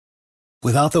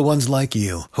Without the ones like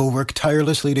you, who work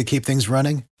tirelessly to keep things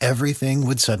running, everything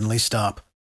would suddenly stop.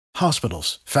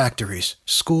 Hospitals, factories,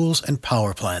 schools, and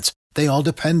power plants, they all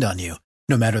depend on you.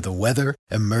 No matter the weather,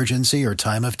 emergency, or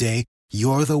time of day,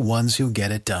 you're the ones who get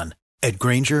it done. At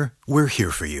Grainger, we're here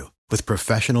for you with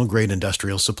professional-grade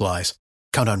industrial supplies.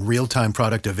 Count on real-time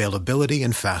product availability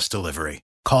and fast delivery.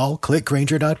 Call, click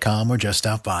Grainger.com, or just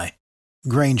stop by.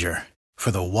 Grainger, for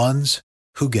the ones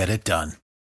who get it done.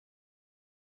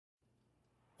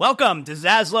 Welcome to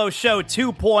Zaslow Show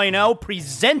 2.0,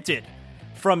 presented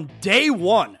from day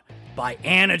one by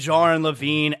Anajar and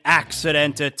Levine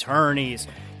Accident Attorneys.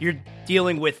 You're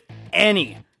dealing with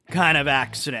any kind of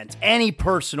accident, any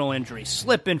personal injury,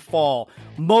 slip and fall,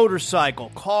 motorcycle,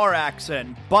 car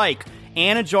accident, bike.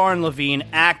 Anajar and Levine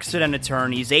Accident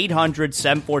Attorneys,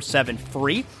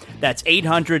 800-747-FREE. That's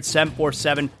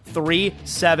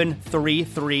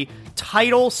 800-747-3733.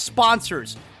 Title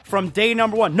sponsors from day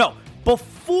number one. No,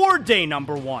 before day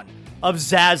number one of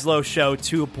Zaslow Show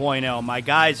 2.0. My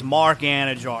guys Mark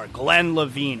Anajar, Glenn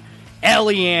Levine,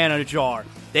 Ellie Anajar.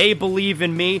 They believe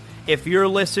in me. If you're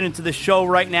listening to the show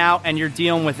right now and you're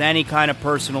dealing with any kind of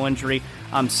personal injury,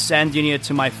 I'm sending you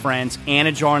to my friends,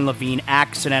 Anajar and Levine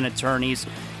Accident Attorneys.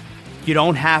 You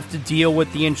don't have to deal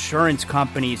with the insurance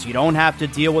companies. You don't have to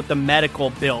deal with the medical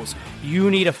bills.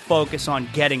 You need to focus on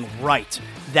getting right.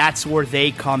 That's where they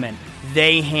come in.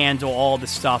 They handle all the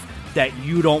stuff that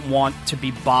you don't want to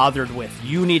be bothered with.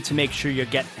 You need to make sure you're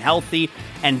getting healthy,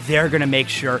 and they're going to make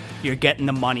sure you're getting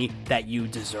the money that you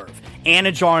deserve.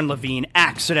 Anajar and Levine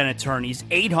Accident Attorneys,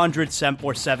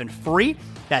 800-747-FREE.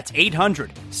 That's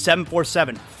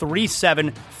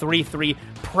 800-747-3733.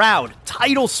 Proud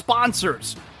title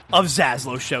sponsors of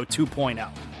Zaslow Show 2.0.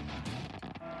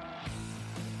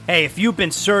 Hey, if you've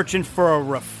been searching for a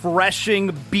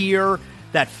refreshing beer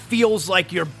that feels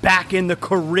like you're back in the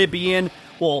Caribbean,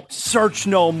 well, search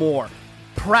no more.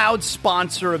 Proud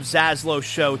sponsor of Zaslow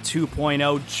Show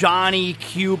 2.0, Johnny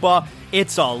Cuba.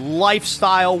 It's a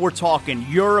lifestyle. We're talking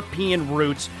European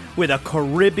roots with a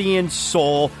Caribbean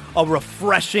soul, a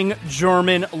refreshing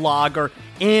German lager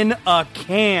in a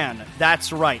can.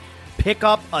 That's right. Pick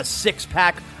up a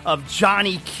six-pack of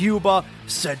Johnny Cuba,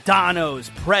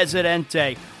 Sedanos,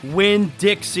 Presidente,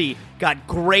 Winn-Dixie. Got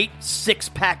great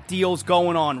six-pack deals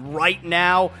going on right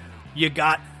now. You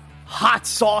got hot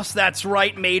sauce, that's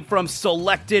right, made from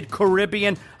selected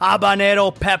Caribbean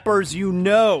habanero peppers. You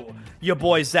know your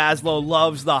boy Zaslow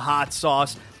loves the hot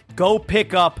sauce. Go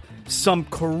pick up some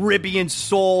Caribbean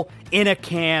soul in a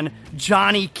can.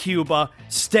 Johnny Cuba,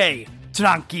 stay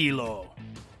tranquilo.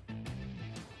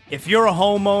 If you're a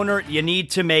homeowner, you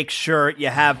need to make sure you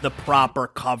have the proper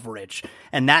coverage.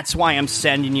 And that's why I'm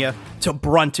sending you to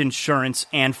Brunt Insurance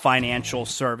and Financial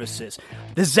Services.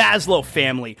 The Zaslow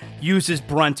family uses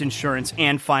Brunt Insurance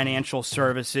and Financial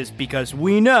Services because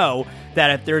we know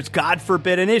that if there's, God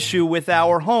forbid, an issue with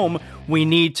our home, we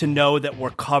need to know that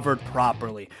we're covered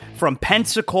properly. From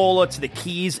Pensacola to the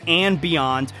Keys and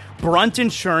beyond, Brunt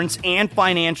Insurance and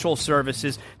Financial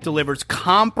Services delivers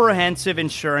comprehensive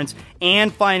insurance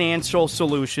and financial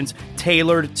solutions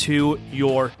tailored to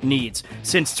your needs.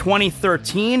 Since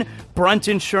 2013, Brunt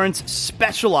Insurance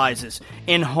specializes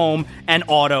in home and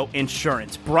auto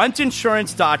insurance.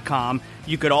 BruntInsurance.com.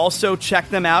 You could also check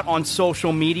them out on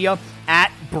social media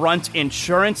at Brunt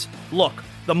Insurance. Look,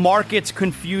 the market's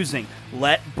confusing.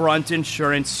 Let Brunt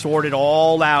Insurance sort it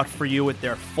all out for you with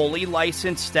their fully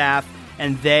licensed staff,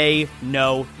 and they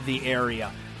know the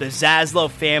area. The Zaslow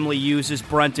family uses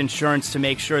Brunt Insurance to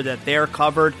make sure that they're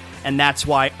covered, and that's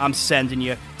why I'm sending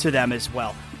you to them as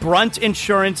well.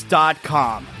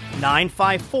 BruntInsurance.com,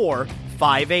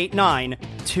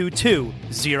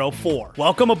 954-589-2204.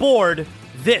 Welcome aboard.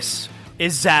 This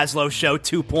is Zaslow Show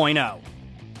 2.0.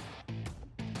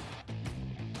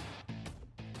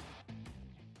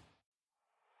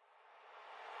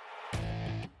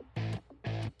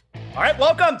 All right,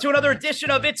 welcome to another edition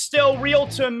of It's Still Real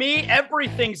to Me.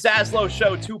 Everything Zaslow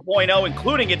Show 2.0,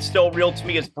 including It's Still Real to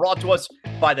Me, is brought to us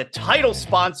by the title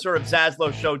sponsor of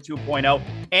Zaslow Show 2.0,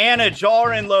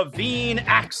 Anajar and Levine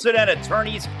Accident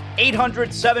Attorneys,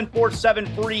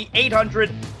 800-747-FREE,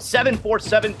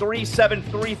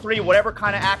 800-747-3733. Whatever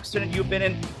kind of accident you've been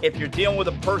in, if you're dealing with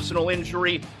a personal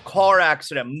injury, car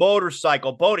accident,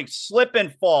 motorcycle, boating, slip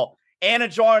and fall,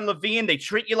 Anajar and Levine, they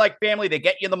treat you like family. They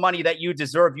get you the money that you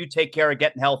deserve. You take care of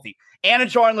getting healthy.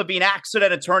 Anajar and Levine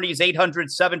Accident Attorneys,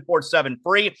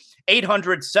 800-747-FREE,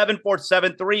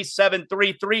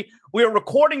 800-747-3733. We are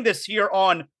recording this here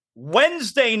on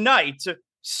Wednesday night.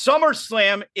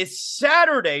 SummerSlam is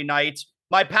Saturday night.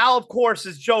 My pal, of course,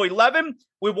 is Joey Levin.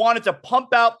 We wanted to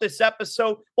pump out this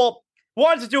episode. Well,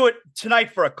 Wanted to do it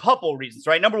tonight for a couple reasons,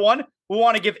 right? Number one, we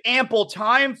want to give ample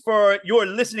time for your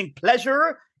listening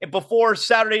pleasure before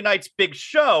Saturday night's big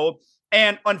show.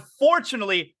 And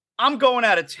unfortunately, I'm going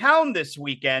out of town this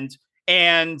weekend,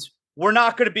 and we're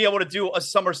not going to be able to do a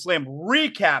SummerSlam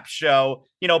recap show,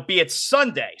 be it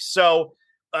Sunday. So,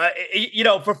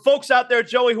 for folks out there,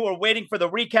 Joey, who are waiting for the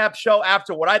recap show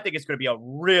after what I think is going to be a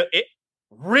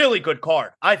really good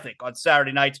card, I think, on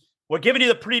Saturday night, we're giving you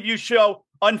the preview show.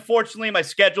 Unfortunately, my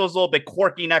schedule is a little bit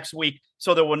quirky next week,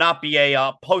 so there will not be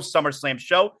a post SummerSlam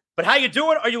show. But how you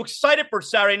doing? Are you excited for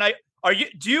Saturday night?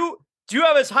 Do you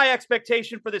have as high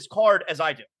expectation for this card as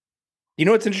I do? You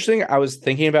know what's interesting? I was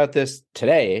thinking about this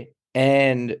today,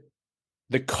 and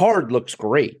the card looks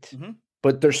great. Mm-hmm.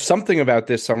 But there's something about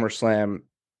this SummerSlam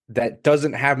that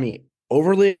doesn't have me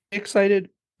overly excited,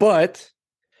 but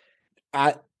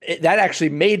that actually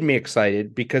made me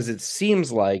excited because it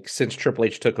seems like since Triple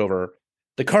H took over,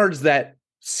 the cards that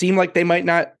seem like they might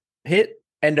not hit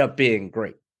end up being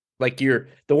great. Like the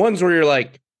ones where you're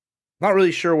like, not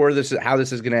really sure how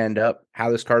this is going to end up, how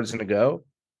this card is going to go.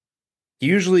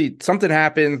 Usually something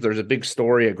happens. There's a big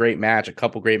story, a great match, a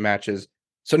couple great matches.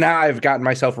 So now I've gotten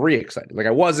myself re-excited. Like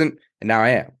I wasn't, and now I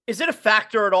am. Is it a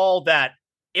factor at all that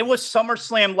it was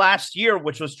SummerSlam last year,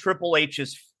 which was Triple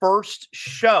H's first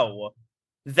show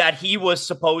that he was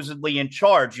supposedly in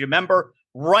charge? You remember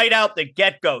right out the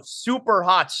get-go, super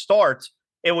hot start.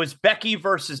 It was Becky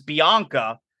versus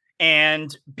Bianca,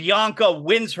 and Bianca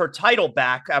wins her title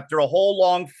back after a whole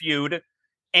long feud.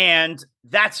 And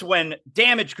that's when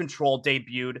Damage Control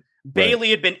debuted. Right.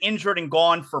 Bayley had been injured and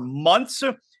gone for months.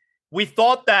 We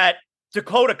thought that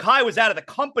Dakota Kai was out of the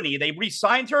company. They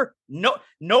re-signed her.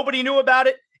 Nobody knew about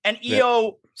it. And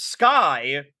Io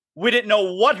Sky, we didn't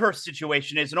know what her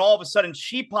situation is. And all of a sudden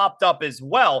she popped up as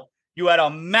well. You had a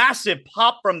massive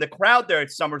pop from the crowd there at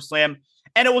SummerSlam.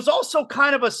 And it was also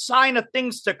kind of a sign of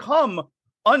things to come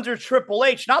under Triple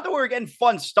H. Not that we were getting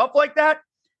fun stuff like that,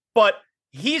 but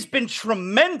he's been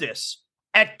tremendous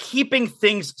at keeping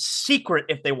things secret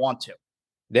if they want to.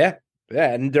 Yeah.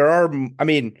 And there are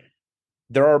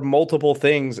multiple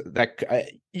things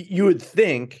that you would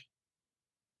think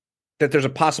that there's a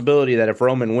possibility that if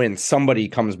Roman wins, somebody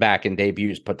comes back and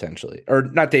debuts potentially, or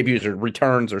not debuts or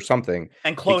returns or something.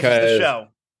 And closes the show.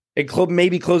 It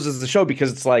maybe closes the show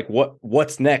because it's like,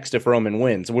 what's next if Roman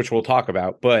wins, which we'll talk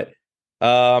about. But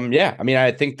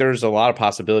I think there's a lot of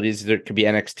possibilities. There could be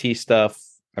NXT stuff.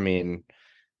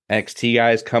 NXT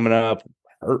guys coming up,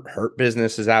 hurt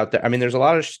business is out there. There's a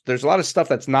lot of stuff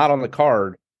that's not on the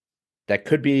card that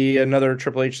could be another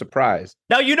Triple H surprise.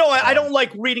 Now, I don't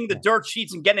like reading the dirt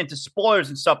sheets and getting into spoilers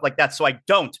and stuff like that, so I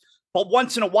don't. But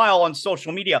once in a while on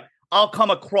social media, I'll come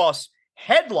across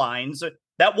headlines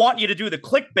that want you to do the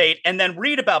clickbait and then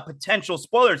read about potential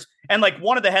spoilers. And like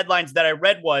one of the headlines that I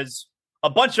read was a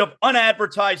bunch of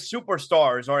unadvertised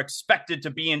superstars are expected to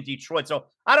be in Detroit. So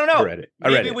I don't know. I read it. I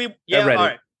read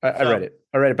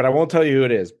it, but I won't tell you who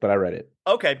it is, but I read it.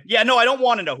 Okay. Yeah, no, I don't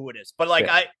want to know who it is, but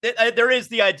there is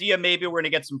the idea maybe we're going to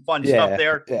get some fun stuff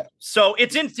there. Yeah. So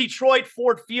it's in Detroit,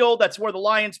 Ford Field. That's where the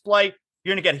Lions play.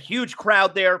 You're going to get a huge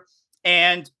crowd there.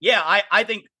 And I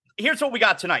think here's what we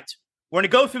got tonight. We're going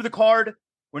to go through the card.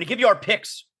 We're going to give you our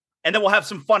picks, and then we'll have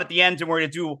some fun at the end, and we're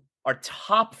going to do our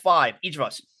top 5, each of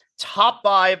us, top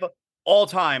 5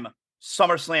 all-time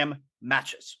SummerSlam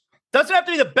matches. Doesn't have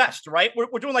to be the best, right? We're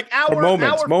doing like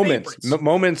moments.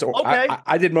 Okay.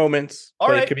 I did moments. All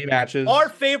right. It could be matches. Our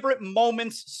favorite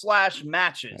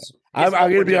moments/matches. Yeah. I'm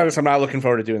going to be honest. I'm not looking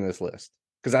forward to doing this list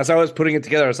because as I was putting it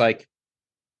together, I was like,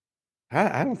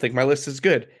 I don't think my list is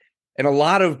good. And a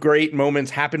lot of great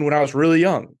moments happened when I was really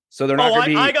young. So they're not going to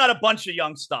be. I got a bunch of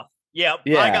young stuff. Yeah.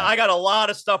 I got a lot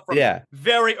of stuff from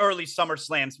very early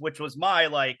SummerSlams, which was my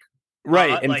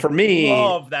right. And for me,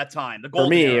 love that time. The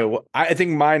golden era. I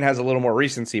think mine has a little more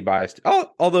recency bias.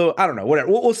 Although I don't know,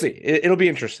 whatever. We'll see. It'll be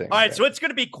interesting. All right. So it's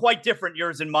going to be quite different,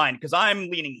 yours and mine, because I'm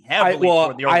leaning heavily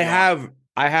toward the early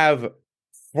I have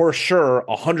for sure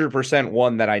 100%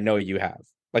 one that I know you have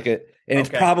it's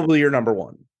probably your number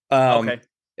one. Okay.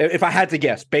 If I had to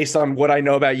guess based on what I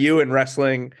know about you and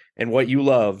wrestling and what you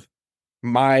love,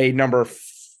 my number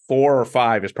 4 or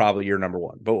 5 is probably your number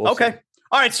one, but we'll see.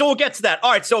 All right. So we'll get to that.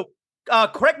 All right. So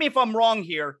correct me if I'm wrong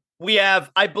here.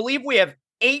 I believe we have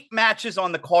 8 matches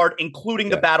on the card, including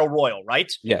the Battle Royal,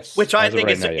 right? Yes. Which I think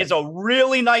is a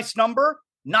really nice number.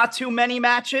 Not too many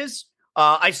matches.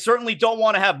 I certainly don't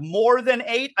want to have more than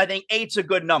 8. I think 8's a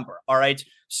good number. All right.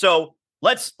 So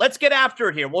let's get after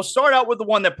it here. We'll start out with the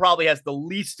one that probably has the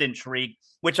least intrigue,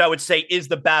 which I would say is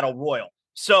the Battle Royal.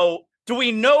 So do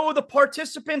we know the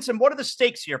participants and what are the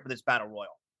stakes here for this Battle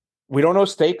Royal? We don't know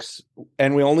stakes,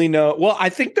 and we only know. Well, I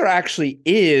think there actually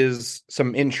is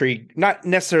some intrigue, not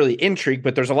necessarily intrigue,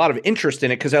 but there's a lot of interest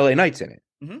in it because LA Knight's in it.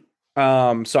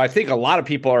 Mm-hmm. So I think a lot of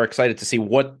people are excited to see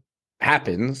what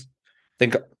happens. I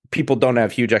think people don't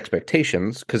have huge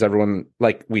expectations because everyone,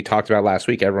 like we talked about last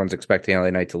week, everyone's expecting LA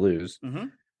Knight to lose.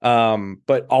 Mm-hmm.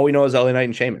 But all we know is LA Knight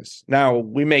and Sheamus. Now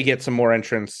we may get some more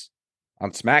entrants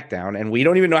on SmackDown, and we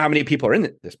don't even know how many people are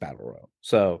in this battle royal.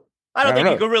 So I don't think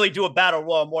you could really do a battle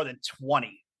royal more than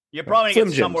 20. You're probably going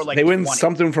to get somewhere like they win 20.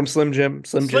 something from Slim Jim.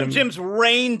 Slim Jim's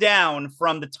rain down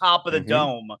from the top of the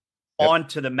dome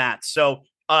onto the mat. So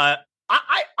I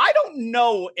don't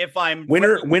know if I'm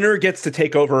winner gets to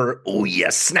take over. Oh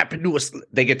yes,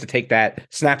 they get to take that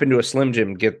snap into a Slim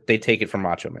Jim. They take it from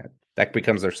Macho Man. That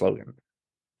becomes their slogan.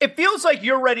 It feels like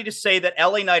you're ready to say that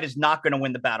LA Knight is not going to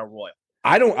win the battle royal.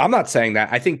 I'm not saying that.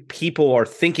 I think people are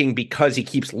thinking because he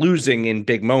keeps losing in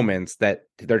big moments that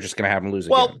they're just going to have him lose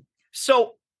again.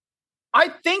 So I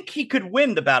think he could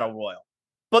win the battle royal.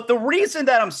 But the reason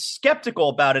that I'm skeptical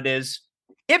about it is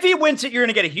if he wins it, you're going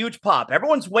to get a huge pop.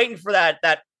 Everyone's waiting for that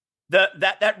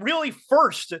really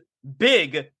first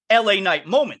big LA Knight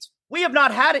moment. We have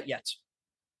not had it yet.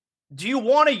 Do you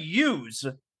want to use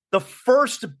the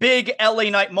first big LA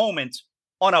Knight moment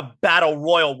on a battle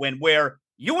royal win where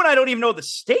you and I don't even know the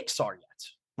stakes are yet?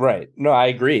 Right. No, I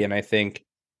agree. And I think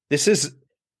this is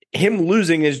him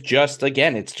losing is just,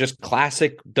 again, it's just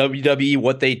classic WWE,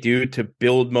 what they do to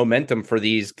build momentum for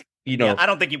these, I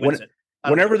don't think he wins it.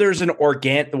 Whenever there's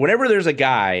a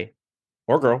guy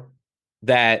or girl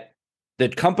that the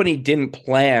company didn't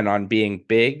plan on being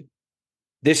big,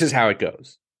 this is how it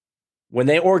goes. When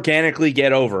they organically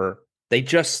get over, they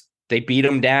beat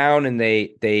them down, and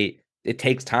it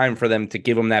takes time for them to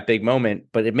give them that big moment,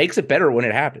 but it makes it better when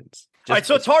it happens. All right,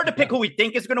 so it's hard to pick who we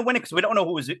think is going to win it because we don't know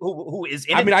who is in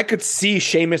it. I mean, I could see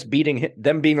Sheamus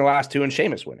them being the last two and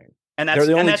Sheamus winning, and they're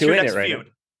the only two in it right now.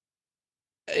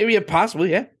 Yeah,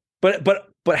 possibly, yeah.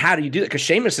 But how do you do that? Because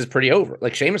Sheamus is pretty over.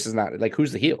 Like Sheamus is not like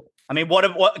who's the heel. I mean,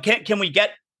 what can we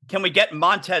get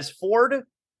Montez Ford?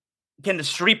 Can the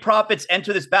Street Profits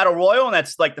enter this battle royal, and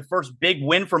that's like the first big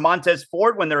win for Montez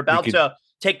Ford when they're about to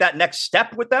take that next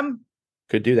step with them?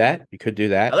 Could do that. You could do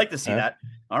that. I'd like to see that.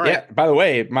 All right. Yeah. By the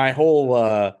way, my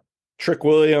whole Trick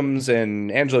Williams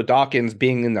and Angelo Dawkins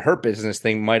being in the Hurt Business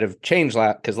thing might have changed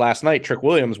because last night Trick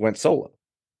Williams went solo.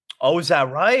 Oh, is that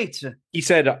right? He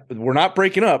said, "We're not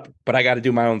breaking up, but I got to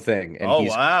do my own thing." And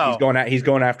he's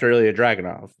going after Ilya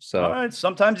Dragunov. So all right,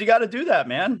 sometimes you got to do that,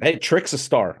 man. Hey, Trick's a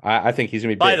star. I think he's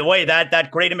gonna be. By the way,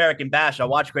 that Great American Bash, I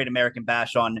watched Great American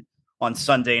Bash on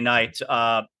Sunday night.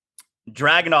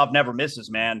 Dragunov never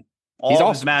misses, man.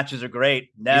 All his matches are great.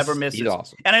 Never misses. He's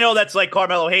awesome. And I know that's like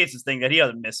Carmelo Hayes' thing that he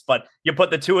doesn't miss, but you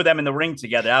put the two of them in the ring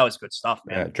together. That was good stuff,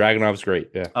 man. Yeah, Dragunov's great.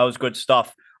 Yeah. That was good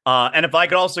stuff. And if I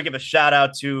could also give a shout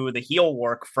out to the heel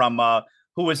work from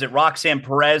who is it? Roxanne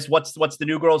Perez. What's the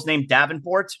new girl's name?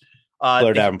 Davenport.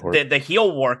 Claire Davenport. The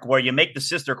heel work where you make the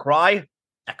sister cry.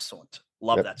 Excellent.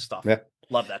 Love that stuff. Yeah.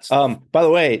 Love that stuff. By the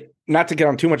way, not to get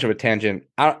on too much of a tangent,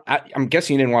 I'm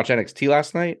guessing you didn't watch NXT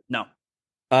last night. No.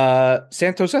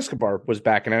 Santos Escobar was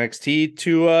back in NXT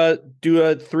to do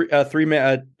a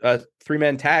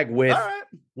three-man tag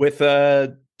with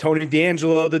Tony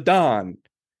D'Angelo, the Don.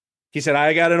 He said,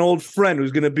 "I got an old friend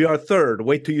who's going to be our third.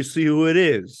 Wait till you see who it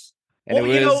is." And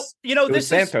this is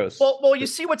Santos. Well, you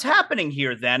see what's happening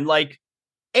here. Then, like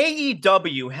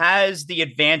AEW has the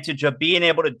advantage of being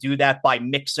able to do that by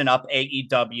mixing up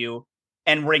AEW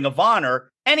and Ring of Honor,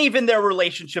 and even their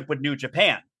relationship with New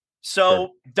Japan.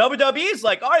 So WWE is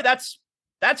like, all right, that's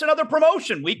another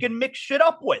promotion we can mix shit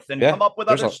up with and come up with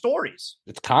other stories.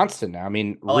 It's constant now. I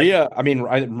mean,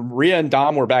 Rhea and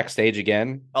Dom were backstage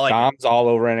again. Dom's all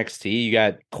over NXT. You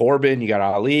got Corbin, you got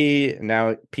Ali, and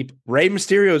now Rey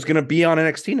Mysterio is going to be on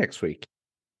NXT next week.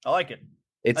 I like it.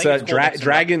 It's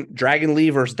Dragon Lee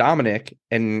versus Dominic,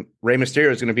 and Rey Mysterio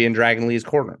is going to be in Dragon Lee's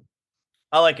corner.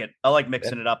 I like it. I like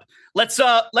mixing it up. Let's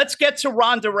get to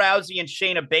Ronda Rousey and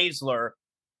Shayna Baszler.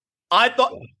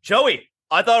 Joey,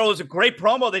 I thought it was a great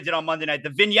promo they did on Monday night. The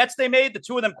vignettes they made, the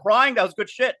two of them crying, that was good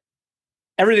shit.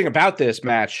 Everything about this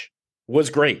match was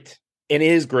great and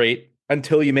is great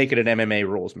until you make it an MMA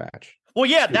rules match. Well,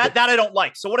 yeah, that I don't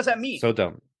like. So what does that mean? So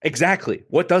dumb. Exactly.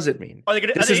 What does it mean? Are they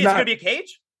going to be a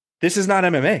cage? This is not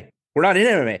MMA. We're not in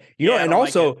MMA. And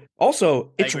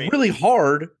also, it's really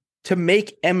hard to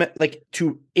make in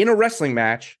a wrestling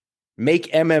match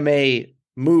make MMA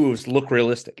moves look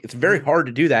realistic. It's very hard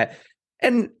to do that.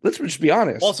 And let's just be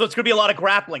honest. Also, it's going to be a lot of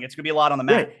grappling. It's going to be a lot on the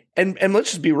mat. Right. And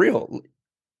let's just be real.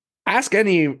 ask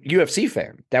any UFC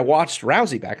fan that watched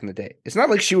Rousey back in the day. It's not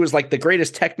like she was like the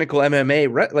greatest technical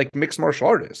MMA like mixed martial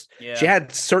artist. Yeah. She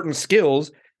had certain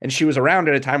skills, and she was around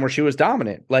at a time where she was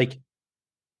dominant. Like,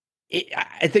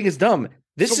 I think it's dumb.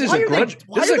 This is a grudge.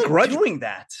 This is a grudge doing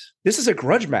that. This is a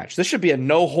grudge match. This should be a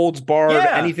no holds barred,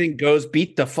 Yeah. anything goes,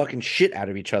 beat the fucking shit out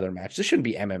of each other match. This shouldn't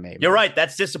be MMA. You're right.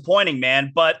 That's disappointing,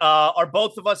 man. But are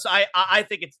both of us? I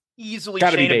think it's easily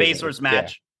Shayna Baszler's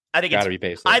match. Yeah. I think it's gotta be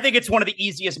Baszler. I think it's one of the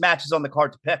easiest matches on the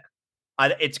card to pick.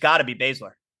 It's got to be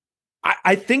Baszler.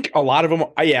 I think a lot of them.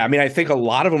 Yeah, I mean, I think a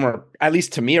lot of them are, at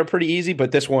least to me, are pretty easy.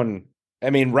 But this one, I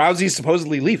mean, Rousey's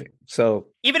supposedly leaving. So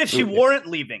even if she weren't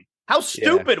leaving, how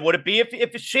stupid would it be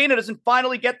if Shayna doesn't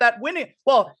finally get that win?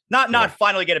 Well, not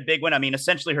finally get a big win. I mean,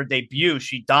 essentially her debut,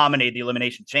 she dominated the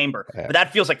Elimination Chamber. Yeah. But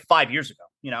that feels like 5 years ago,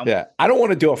 you know? Yeah. I don't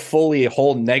want to do a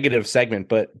whole negative segment,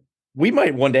 but we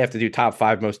might one day have to do top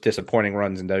 5 most disappointing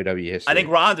runs in WWE history. I think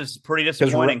Ronda's pretty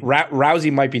disappointing.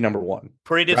 Rousey might be number 1.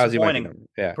 Pretty disappointing.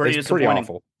 Pretty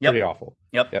awful. Yep. Pretty awful.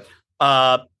 Yep.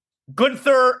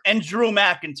 Gunther and Drew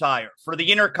McIntyre for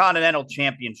the Intercontinental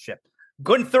Championship.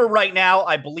 Gunther right now,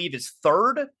 I believe, is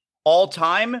 3rd all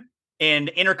time in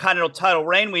Intercontinental title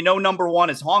reign. We know number 1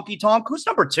 is Honky Tonk. Who's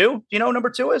number 2? Do you know who number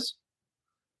 2 is?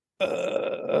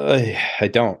 I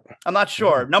don't. I'm not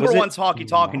sure. Number 1's Honky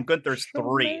Tonk and Gunther's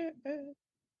 3.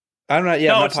 I don't know.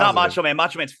 Yeah, no, it's not Macho Man.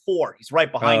 Macho Man's 4. He's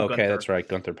right behind Gunther. Okay, that's right.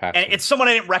 Gunther passed. And it's someone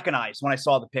I didn't recognize when I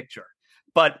saw the picture.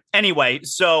 But anyway,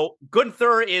 so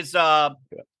Gunther is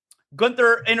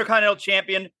Gunther Intercontinental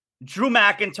Champion. Drew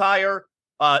McIntyre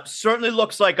certainly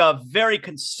looks like a very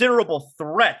considerable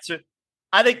threat.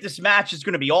 I think this match is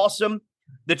going to be awesome.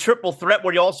 The triple threat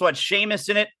where you also had Sheamus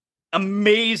in it.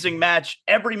 Amazing match.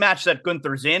 Every match that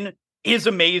Gunther's in is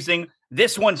amazing.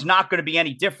 This one's not going to be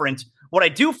any different. What I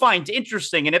do find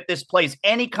interesting, and if this plays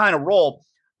any kind of role,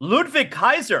 Ludwig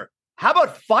Kaiser, how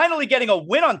about finally getting a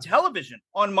win on television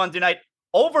on Monday night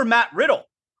over Matt Riddle?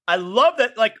 I love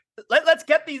that. Like, let's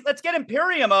get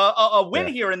Imperium a win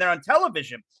here and there on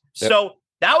television. Yep. So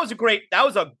that was a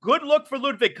good look for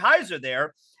Ludwig Kaiser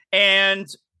there. And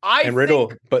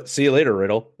Riddle, but see you later,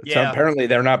 Riddle. Yeah. So apparently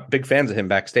they're not big fans of him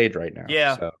backstage right now.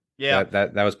 Yeah. So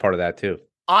that was part of that too.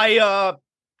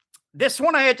 This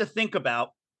one I had to think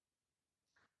about.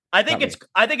 I think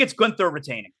it's Gunther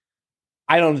retaining.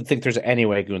 I don't think there's any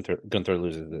way Gunther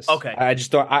loses this. Okay. I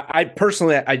just don't. I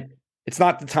personally, it's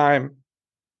not the time.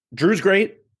 Drew's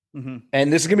great, and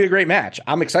this is gonna be a great match.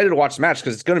 I'm excited to watch the match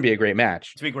because it's gonna be a great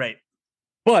match. It's gonna be great.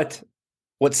 But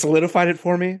what solidified it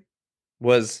for me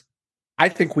was I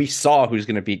think we saw who's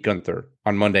gonna beat Gunther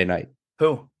on Monday night.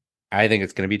 Who? I think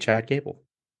it's gonna be Chad Gable.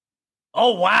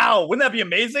 Oh wow! Wouldn't that be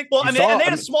amazing? Well, and they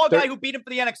had a small guy who beat him for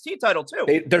the NXT title too.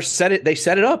 They set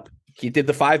it up. He did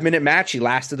the 5-minute match. He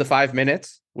lasted the 5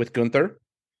 minutes with Gunther,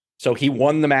 so he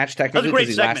won the match technically because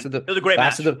he lasted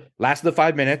the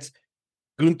 5 minutes.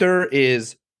 Gunther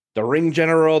is the ring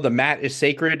general. The mat is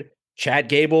sacred. Chad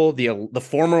Gable, the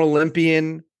former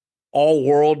Olympian, all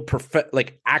world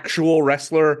actual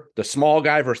wrestler, the small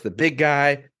guy versus the big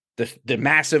guy, the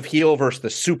massive heel versus the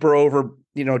super over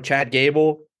Chad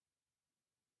Gable.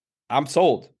 I'm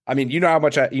sold. I mean, you know how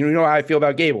I feel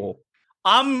about Gable.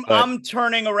 I'm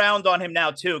turning around on him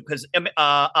now too because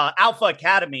Alpha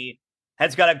Academy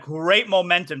has got a great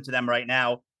momentum to them right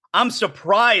now. I'm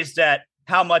surprised at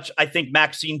how much I think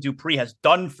Maxine Dupree has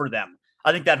done for them.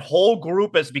 I think that whole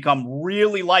group has become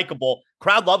really likable.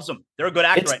 Crowd loves them. They're a good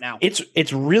actor right now.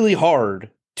 It's really hard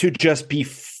to just be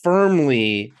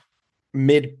firmly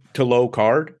mid to low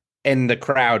card and the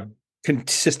crowd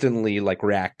consistently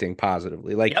reacting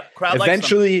positively. Crowd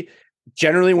eventually,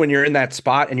 generally when you're in that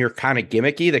spot and you're kind of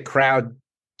gimmicky, the crowd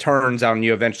turns on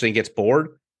you eventually and gets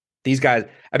bored. These guys,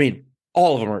 I mean,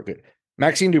 all of them are good.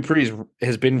 Maxine Dupree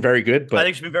has been very good, but I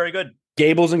think she's been very good.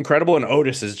 Gable's incredible, and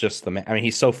Otis is just the man. I mean,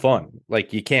 he's so fun.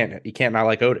 You can't not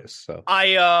like Otis. So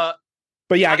I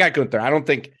got Gunther. I don't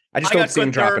see him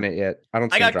dropping it yet.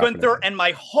 I got Gunther, and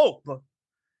my hope.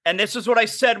 And this is what I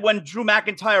said when Drew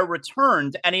McIntyre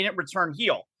returned, and he didn't return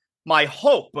heel. My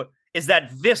hope is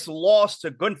that this loss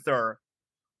to Gunther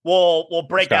will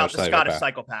break out the Scottish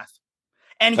Psychopath.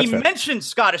 And he mentioned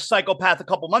Scottish Psychopath a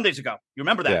couple Mondays ago. You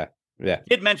remember that? Yeah.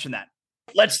 He did mention that.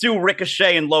 Let's do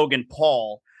Ricochet and Logan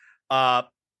Paul.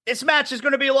 This match is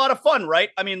going to be a lot of fun, right?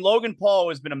 I mean, Logan Paul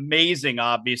has been amazing,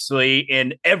 obviously,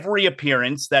 in every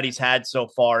appearance that he's had so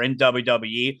far in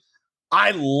WWE.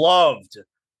 I loved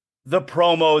the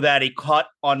promo that he cut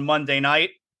on Monday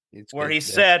night where he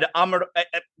said,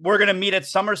 we're going to meet at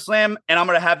SummerSlam and I'm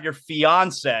going to have your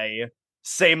fiance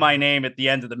say my name at the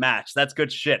end of the match. That's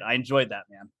good shit. I enjoyed that,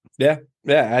 man.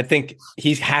 Yeah. I think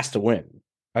he has to win.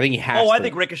 I think he has to. I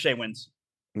think Ricochet wins.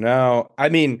 No, I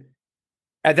mean,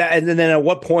 at that, and then at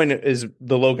what point is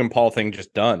the Logan Paul thing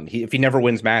just done? If he never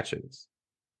wins matches,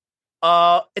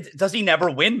 Does he never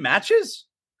win matches?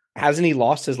 hasn't he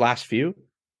lost his last few?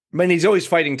 I mean, he's always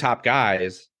fighting top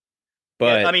guys,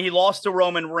 but Yeah, I mean, he lost to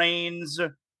Roman Reigns.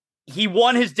 He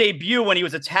won his debut when he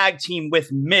was a tag team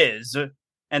with Miz,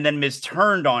 and then Miz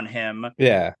turned on him.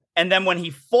 yeah. And then when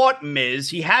he fought Miz,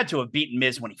 he had to have beaten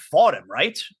Miz when he fought him,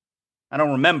 right? I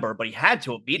don't remember, but he had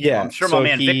to have beaten him. I'm sure my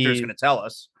man Victor's going to tell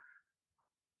us.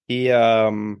 He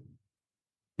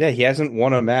he hasn't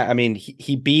won a match. I mean,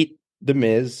 he beat the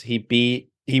Miz. He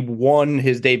won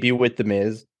his debut with the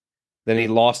Miz. Then he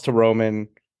lost to Roman.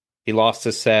 He lost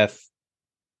to Seth.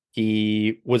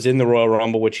 He was in the Royal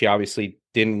Rumble, which he obviously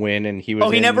didn't win, and he was.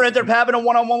 Oh, he never ended up having a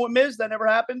one-on-one with Miz. That never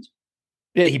happened.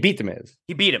 Yeah, he beat the Miz.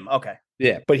 He beat him. Okay.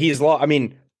 Yeah, but he's lost. I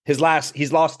mean, he lost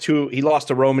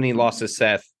to Roman. He lost to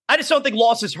Seth. I just don't think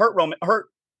losses hurt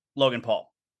Logan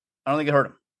Paul. I don't think it hurt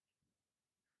him.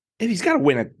 He's got to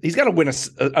win it. He's got to win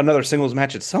another singles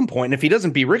match at some point. And if he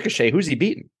doesn't beat Ricochet, who's he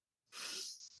beating?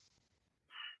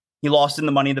 He lost in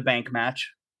the Money in the Bank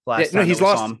match. He's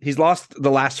lost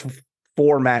the last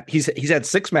 4 matches. He's had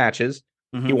 6 matches.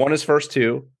 Mm-hmm. He won his first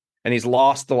 2, and he's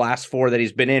lost the last 4 that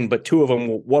he's been in. But 2 of them,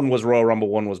 one was Royal Rumble,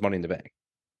 one was Money in the Bank.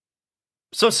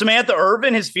 So Samantha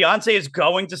Irvin, his fiance, is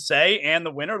going to say, and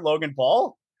the winner, Logan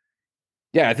Paul?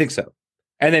 Yeah, I think so.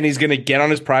 And then he's going to get on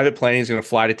his private plane. He's going to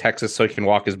fly to Texas so he can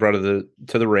walk his brother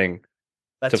to the ring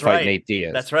to fight Nate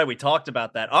Diaz. That's right. We talked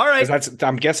about that. All right.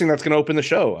 I'm guessing that's going to open the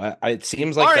show. It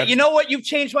seems like. All right. You know what? You've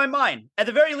changed my mind. At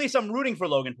the very least, I'm rooting for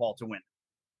Logan Paul to win.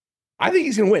 I think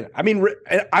he's going to win. I mean,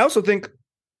 I also think.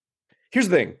 Here's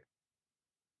the thing.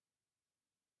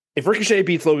 If Ricochet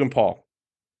beats Logan Paul,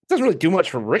 it doesn't really do much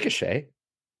for Ricochet.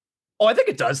 Oh, I think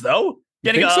it does, though.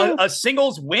 Getting a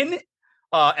singles win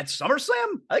at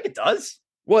SummerSlam? I think it does.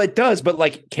 Well, it does, but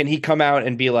can he come out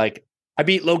and be like, I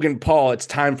beat Logan Paul, it's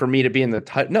time for me to be in the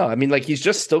title? No, I mean, he's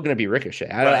just still going to be Ricochet.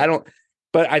 I don't,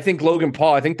 but I think Logan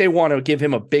Paul, I think they want to give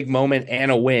him a big moment and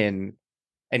a win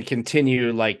and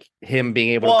continue him being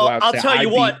able to go out.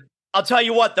 I'll tell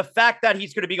you what, the fact that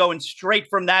he's going to be going straight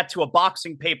from that to a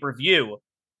boxing pay-per-view,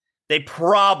 they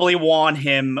probably want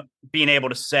him being able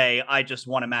to say, I just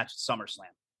won a match at SummerSlam.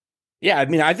 Yeah, I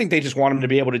mean, I think they just want him to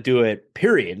be able to do it,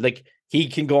 period. He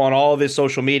can go on all of his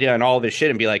social media and all of his shit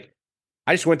and be like,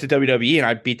 I just went to WWE and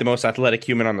I beat the most athletic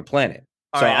human on the planet.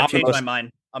 All right, I changed my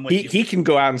mind. I'm with you. He can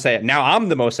go out and say it. Now I'm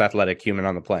the most athletic human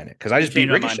on the planet because I just beat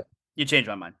Ricochet. You changed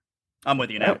my mind. I'm with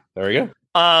you now. Right, there we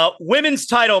go. Women's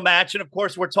title match. And of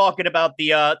course, we're talking about the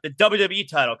WWE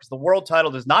title because the world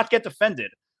title does not get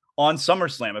defended on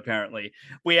SummerSlam, apparently.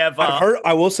 We have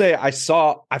I will say I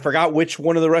forgot which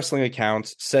one of the wrestling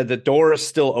accounts said the door is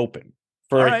still open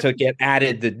for it to get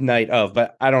added the night of,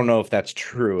 but I don't know if that's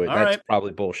true. That's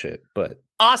probably bullshit. But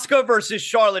Asuka versus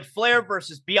Charlotte Flair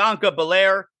versus Bianca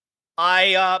Belair.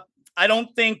 I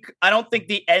don't think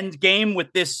the end game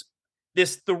with this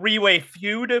 3-way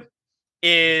feud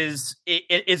is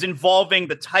involving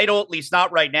the title, at least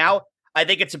not right now. I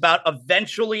think it's about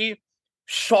eventually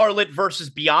Charlotte versus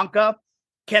Bianca.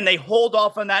 Can they hold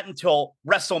off on that until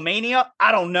WrestleMania?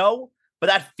 I don't know, but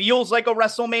that feels like a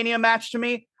WrestleMania match to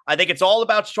me. I think it's all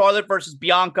about Charlotte versus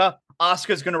Bianca.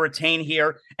 Asuka's going to retain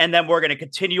here, and then we're going to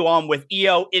continue on with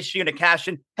Io, Ishii, and a cash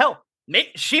in. Hell,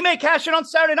 she may cash in on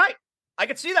Saturday night. I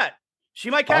could see that.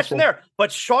 She might cash in there,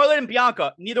 but Charlotte and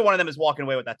Bianca, neither one of them is walking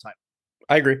away with that title.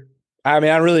 I agree. I mean,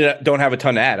 I really don't have a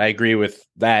ton to add. I agree with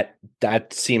that.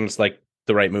 That seems like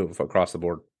the right move across the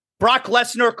board. Brock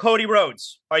Lesnar, Cody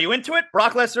Rhodes. Are you into it?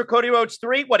 Brock Lesnar, Cody Rhodes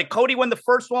 3. What, did Cody win the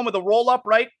first one with a roll-up,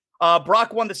 right?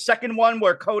 Brock won the second one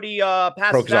where Cody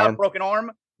passes out, broken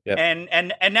arm. Yep.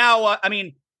 And now,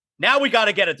 now we got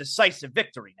to get a decisive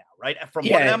victory now, right? From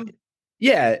one of them.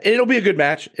 Yeah, it'll be a good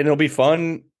match, and it'll be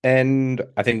fun, and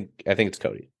I think it's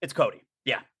Cody. It's Cody.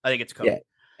 Yeah, I think it's Cody. Yeah.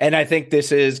 And I think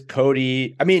this is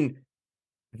Cody. I mean,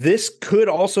 this could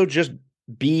also just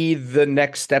be the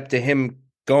next step to him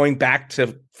going back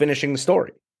to finishing the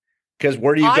story. Because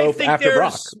where do you go after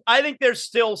Brock? I think there's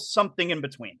still something in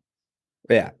between.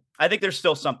 Yeah. I think there's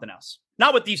still something else.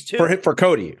 Not with these two. For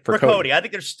Cody. For Cody. I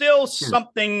think there's still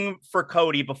something for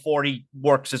Cody before he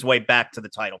works his way back to the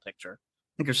title picture.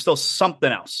 I think there's still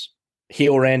something else.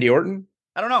 Heel Randy Orton?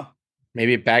 I don't know.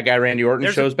 Maybe a bad guy Randy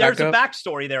Orton shows back up? There's a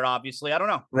backstory there, obviously. I don't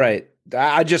know. Right.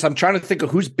 I'm trying to think of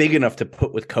who's big enough to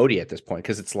put with Cody at this point,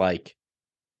 because it's like,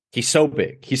 he's so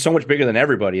big. He's so much bigger than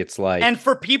everybody. It's like... And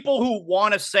for people who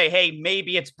want to say, hey,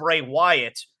 maybe it's Bray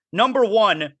Wyatt, number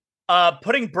one,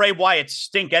 putting Bray Wyatt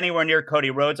stink anywhere near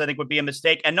Cody Rhodes, I think would be a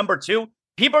mistake. And number two,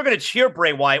 people are going to cheer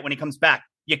Bray Wyatt when he comes back.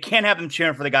 You can't have them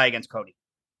cheering for the guy against Cody.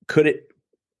 Could it...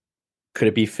 Could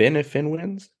it be Finn if Finn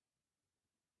wins?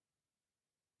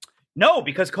 No,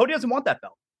 because Cody doesn't want that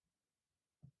belt.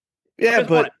 Yeah,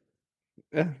 but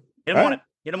he didn't want it.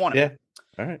 He didn't want it.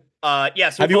 Yeah. All right. Yeah.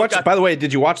 So have you watched? By the way,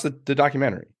 did you watch the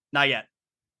documentary? Not yet.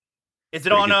 Is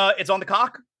it on? It's on the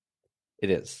cock. It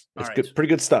is. It's right. good. Pretty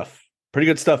good stuff. Pretty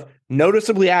good stuff.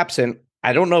 Noticeably absent.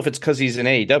 I don't know if it's because he's in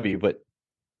AEW, but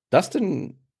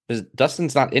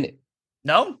Dustin's not in it.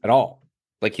 No, at all.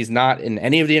 Like he's not in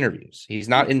any of the interviews. He's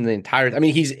not in the entire. I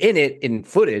mean, he's in it in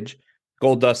footage,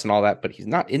 Gold Dust and all that, but he's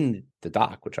not in the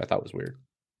doc, which I thought was weird.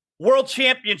 World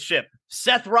Championship.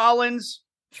 Seth Rollins,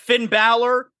 Finn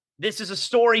Balor. This is a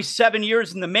story 7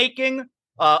 years in the making.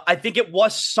 I think it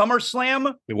was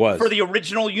SummerSlam. It was for the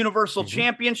original Universal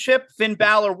Championship. Finn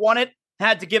Balor won it.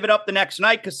 Had to give it up the next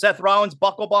night because Seth Rollins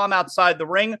buckle bomb outside the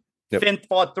ring. Yep. Finn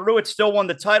fought through it, still won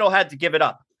the title, had to give it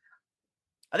up.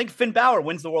 I think Finn Balor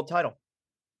wins the world title.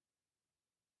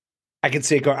 I can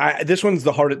see it go. This one is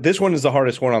the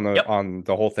hardest one on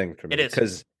the whole thing for me. It is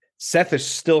because Seth is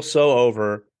still so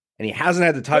over, and he hasn't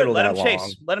had the title that long.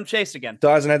 Let him chase again. Still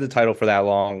hasn't had the title for that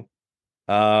long.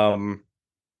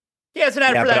 He hasn't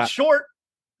had it for that short.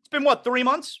 It's been 3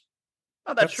 months?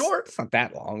 Not that short. It's not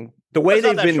that long. The way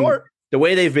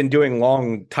they've been doing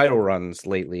long title runs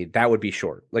lately, that would be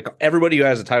short. Like everybody who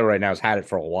has a title right now has had it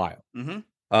for a while. Mm-hmm.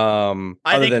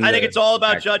 I think it's all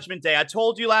about Judgment Day. I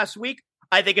told you last week.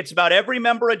 I think it's about every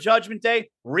member of Judgment Day,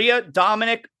 Rhea,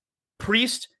 Dominic,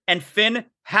 Priest, and Finn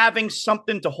having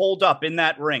something to hold up in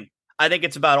that ring. I think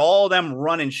it's about all of them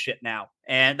running shit now.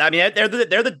 And I mean, they're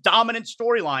the dominant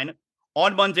storyline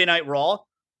on Monday Night Raw.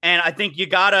 And I think you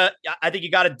gotta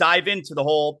dive into the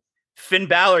whole Finn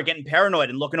Balor getting paranoid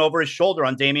and looking over his shoulder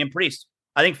on Damian Priest.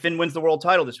 I think Finn wins the world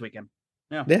title this weekend.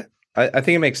 Yeah. I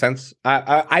think it makes sense.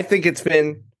 I think it's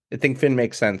Finn. I think Finn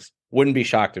makes sense. Wouldn't be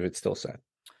shocked if it's still Seth.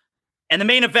 And the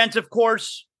main event, of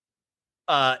course,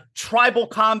 tribal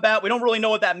combat. We don't really know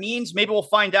what that means. Maybe we'll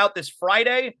find out this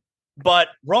Friday. But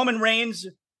Roman Reigns,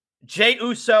 Jey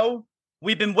Uso,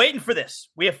 we've been waiting for this.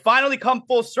 We have finally come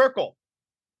full circle.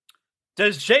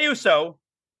 Does Jey Uso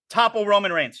topple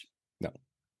Roman Reigns? No,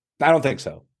 I don't think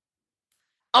so.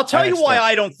 I'll tell you why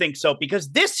I don't think so. Because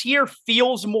this here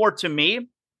feels more to me.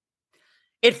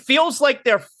 It feels like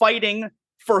they're fighting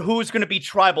for who's going to be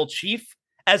tribal chief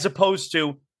as opposed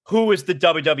to who is the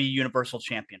WWE Universal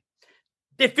Champion.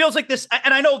 It feels like this,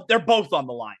 and I know they're both on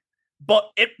the line, but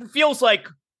it feels like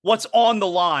what's on the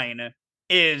line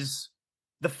is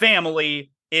the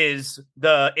family, is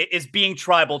being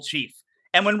tribal chief.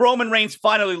 And when Roman Reigns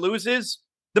finally loses,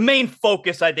 the main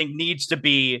focus, I think, needs to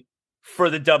be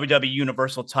for the WWE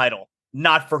Universal title,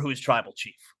 not for who's tribal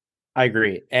chief. I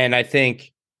agree. And I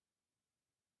think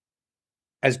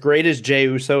as great as Jey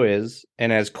Uso is,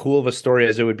 and as cool of a story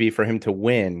as it would be for him to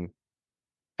win,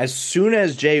 as soon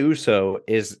as Jey Uso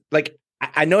is like,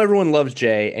 I know everyone loves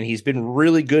Jey, and he's been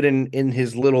really good in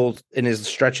his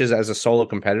stretches as a solo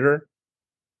competitor.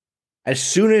 As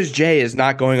soon as Jey is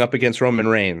not going up against Roman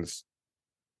Reigns,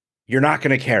 you're not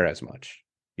going to care as much.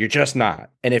 You're just not.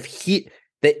 And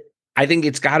I think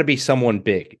it's got to be someone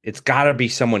big. It's got to be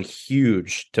someone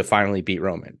huge to finally beat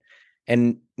Roman.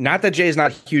 And not that Jey is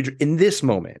not huge in this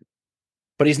moment,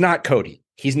 but he's not Cody.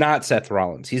 He's not Seth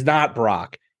Rollins. He's not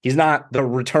Brock. He's not the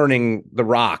returning The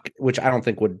Rock, which I don't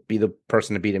think would be the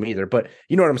person to beat him either. But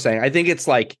you know what I'm saying? I think it's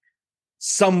like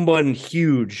someone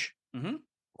huge,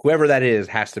 whoever that is,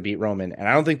 has to beat Roman. And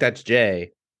I don't think that's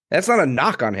Jey. That's not a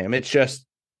knock on him. It's just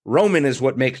Roman is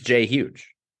what makes Jey huge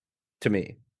to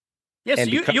me. Yes,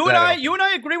 and you and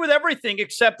I agree with everything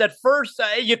except at first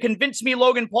you convinced me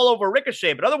Logan Paul over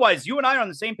Ricochet, but otherwise you and I are on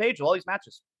the same page with all these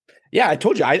matches. Yeah, I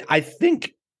told you. I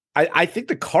think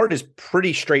the card is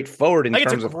pretty straightforward in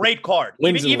terms of it's a great card.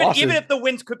 Wins and losses. Even if the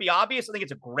wins could be obvious, I think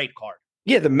it's a great card.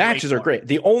 Yeah, the matches are great.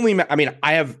 The only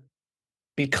I have,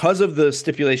 because of the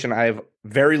stipulation, I have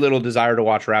very little desire to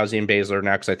watch Rousey and Baszler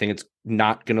now because I think it's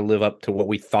not going to live up to what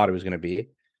we thought it was going to be.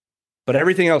 But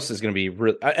everything else is going to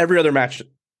be every other match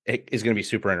is going to be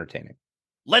super entertaining.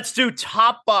 Let's do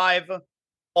top 5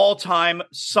 all-time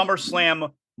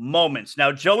SummerSlam moments.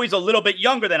 Now, Joey's a little bit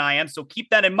younger than I am, so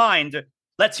keep that in mind.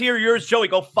 Let's hear yours, Joey.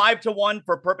 Go 5-1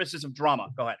 for purposes of drama.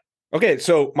 Go ahead. Okay,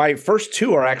 so my first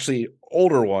 2 are actually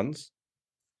older ones.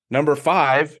 Number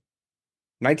 5,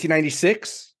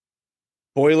 1996,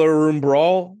 Boiler Room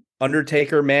Brawl,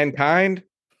 Undertaker, Mankind.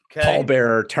 Okay.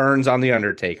 Pallbearer turns on the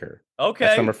Undertaker. Okay.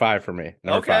 That's number 5 for me.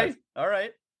 Number 5. All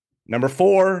right. Number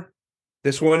 4,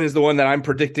 this one is the one that I'm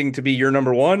predicting to be your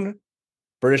number 1.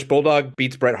 British Bulldog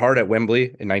beats Bret Hart at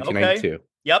Wembley in 1992. Okay.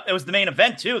 Yep, it was the main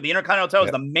event, too. The Intercontinental title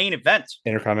was the main event.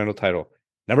 Intercontinental title.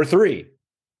 Number 3,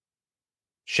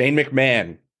 Shane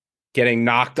McMahon getting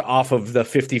knocked off of the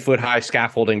 50-foot high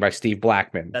scaffolding by Steve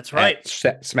Blackman. That's right.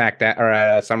 At SmackDown or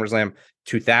SummerSlam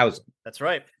 2000. That's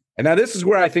right. And now this is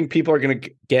where I think people are going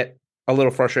to get a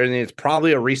little frustrated. And it's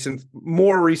probably a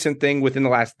more recent thing within the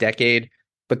last decade,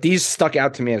 but these stuck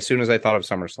out to me as soon as I thought of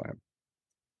SummerSlam.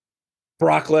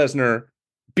 Brock Lesnar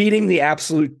beating the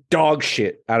absolute dog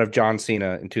shit out of John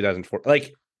Cena in 2004.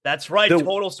 Like, that's right.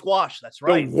 Total squash. That's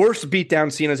right. The worst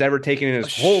beatdown Cena's ever taken in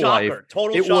his whole life.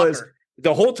 Total it shocker. Was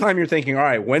the whole time you're thinking, all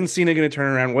right, when's Cena going to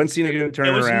turn around? When's Cena going to turn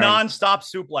around? It was nonstop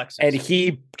suplexes. And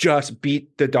he just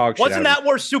beat the dog shit. Wasn't that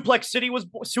where Suplex City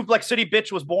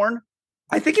Bitch was born?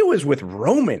 I think it was with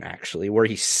Roman, actually, where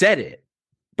he said it.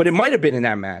 But it might have been in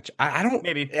that match. I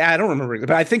don't remember,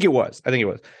 but I think it was.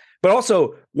 But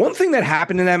also, one thing that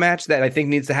happened in that match that I think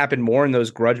needs to happen more in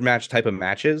those grudge match type of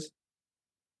matches,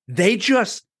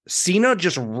 Cena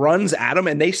just runs at them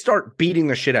and they start beating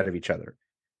the shit out of each other.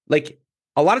 Like,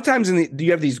 a lot of times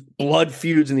you have these blood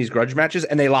feuds in these grudge matches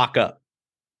and they lock up.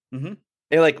 Mm-hmm.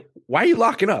 They're like, why are you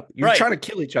locking up? You're trying to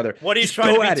kill each other. What are you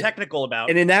trying to be technical about?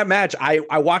 And in that match,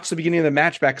 I watched the beginning of the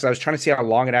match back because I was trying to see how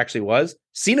long it actually was.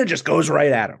 Cena just goes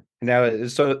right at him. Now,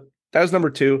 so that was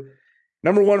number 2.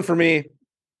 Number 1 for me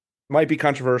might be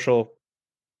controversial.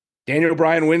 Daniel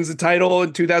Bryan wins the title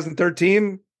in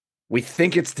 2013. We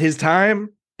think it's his time,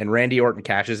 and Randy Orton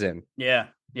cashes in. Yeah.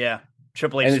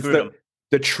 Triple H screwed him.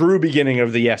 The true beginning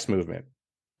of the Yes movement.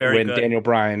 When Daniel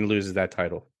Bryan loses that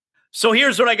title. So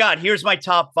here's what I got. Here's my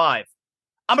top 5.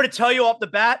 I'm going to tell you off the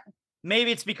bat,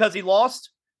 maybe it's because he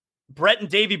lost. Brett and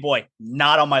Davey Boy,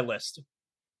 not on my list.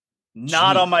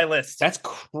 Not on my list. That's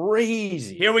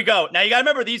crazy. Here we go. Now you got to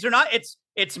remember, these are not,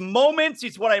 it's moments.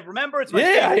 It's what I remember. It's my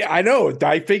favorite. I know.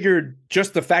 I figured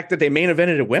just the fact that they main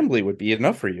evented at Wembley would be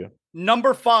enough for you.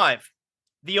 Number 5,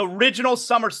 the original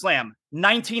SummerSlam,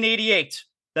 1988.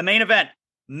 The main event,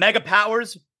 Mega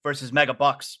Powers versus Mega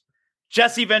Bucks.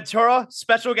 Jesse Ventura,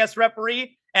 special guest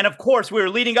referee. And of course, we were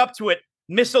leading up to it.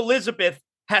 Miss Elizabeth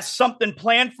has something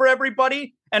planned for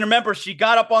everybody. And remember, she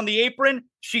got up on the apron,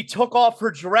 she took off her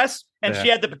dress, and she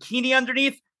had the bikini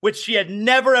underneath, which she had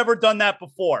never, ever done that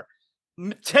before.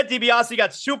 Ted DiBiase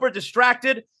got super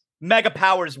distracted. Mega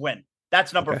Powers win.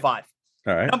 That's number 5.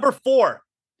 All right. Number 4,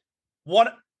 when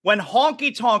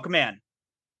Honky Tonk Man,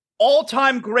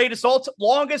 all-time greatest,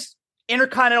 longest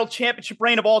Intercontinental Championship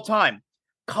reign of all time,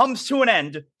 comes to an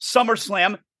end,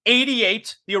 SummerSlam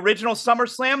 88, the original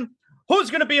SummerSlam.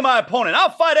 Who's going to be my opponent?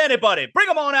 I'll fight anybody. Bring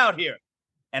them on out here.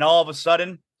 And all of a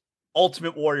sudden,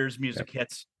 Ultimate Warrior's music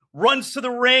hits. Runs to the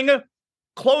ring.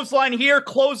 Clothesline here,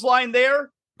 clothesline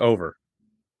there. Over.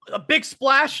 A big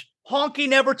splash. Honky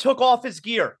never took off his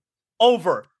gear.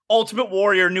 Over. Ultimate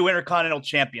Warrior, new Intercontinental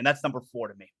Champion. That's number 4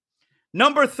 to me.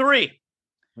 Number 3,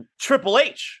 Triple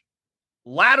H.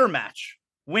 Ladder match.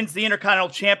 Wins the Intercontinental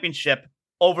Championship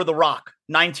over The Rock,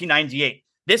 1998.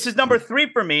 This is number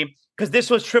 3 for me because this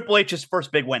was Triple H's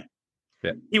first big win.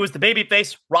 Yeah. He was the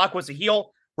babyface. Rock was a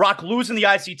heel. Rock losing the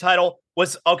IC title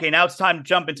was, okay, now it's time to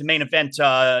jump into main event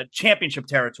championship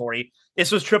territory.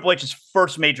 This was Triple H's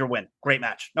first major win. Great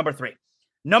match. Number 3.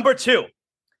 Number 2,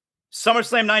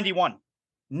 SummerSlam 91.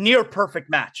 Near perfect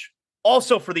match.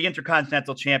 Also for the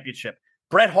Intercontinental Championship.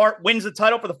 Bret Hart wins the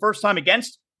title for the first time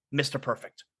against Mr.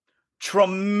 Perfect.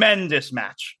 Tremendous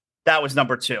match. That was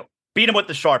number 2. Beat him with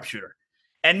the sharpshooter.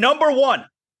 And number 1.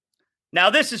 Now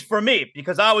this is for me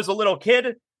because I was a little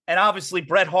kid and obviously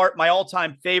Bret Hart, my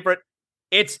all-time favorite.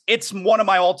 It's one of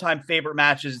my all-time favorite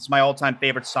matches. It's my all-time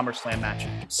favorite SummerSlam match.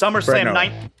 SummerSlam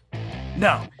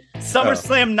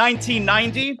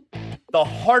 1990, the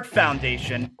Hart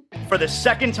Foundation, for the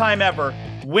second time ever,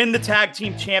 win the tag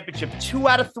team championship 2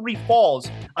 out of 3 falls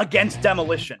against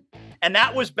Demolition. And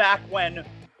that was back when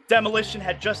Demolition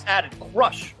had just added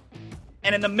Crush.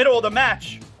 And in the middle of the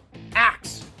match,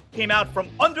 Axe came out from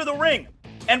under the ring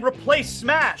and replaced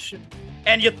Smash.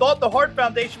 And you thought the Hart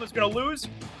Foundation was going to lose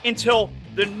until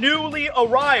the newly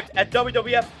arrived at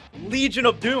WWF Legion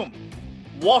of Doom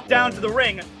walked down to the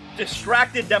ring,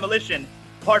 distracted Demolition.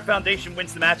 Hart Foundation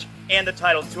wins the match and the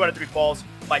title, 2 out of 3 falls.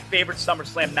 My favorite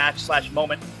SummerSlam match /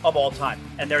 moment of all time.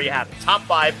 And there you have it. Top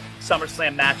 5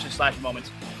 SummerSlam matches /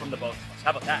 moments from the both of us. How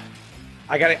about that?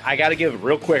 I gotta give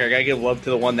real quick. I gotta give love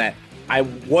to the one that I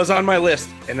was on my list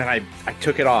and then I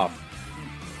took it off.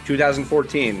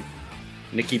 2014,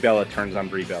 Nikki Bella turns on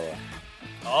Brie Bella.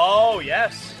 Oh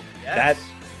yes. That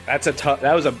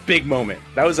was a big moment.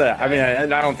 That was I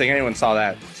don't think anyone saw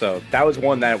that. So that was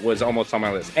one that was almost on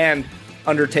my list. And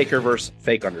Undertaker versus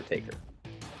fake Undertaker.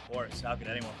 Of course. How could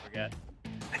anyone forget?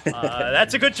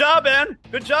 That's a good job, man.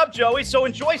 Good job, Joey. So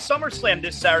enjoy SummerSlam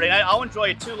this Saturday night. I'll enjoy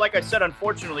it too. Like I said,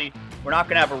 unfortunately, We're not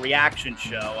going to have a reaction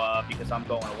show because I'm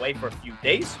going away for a few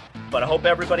days, but I hope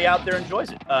everybody out there enjoys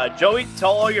it. Joey,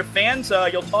 tell all your fans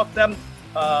you'll talk to them.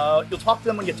 You'll talk to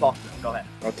them when you talk to them. Go ahead.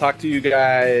 I'll talk to you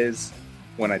guys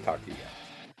when I talk to you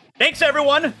guys. Thanks,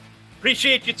 everyone.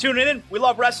 Appreciate you tuning in. We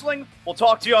love wrestling. We'll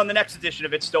talk to you on the next edition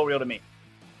of It's Still Real to Me.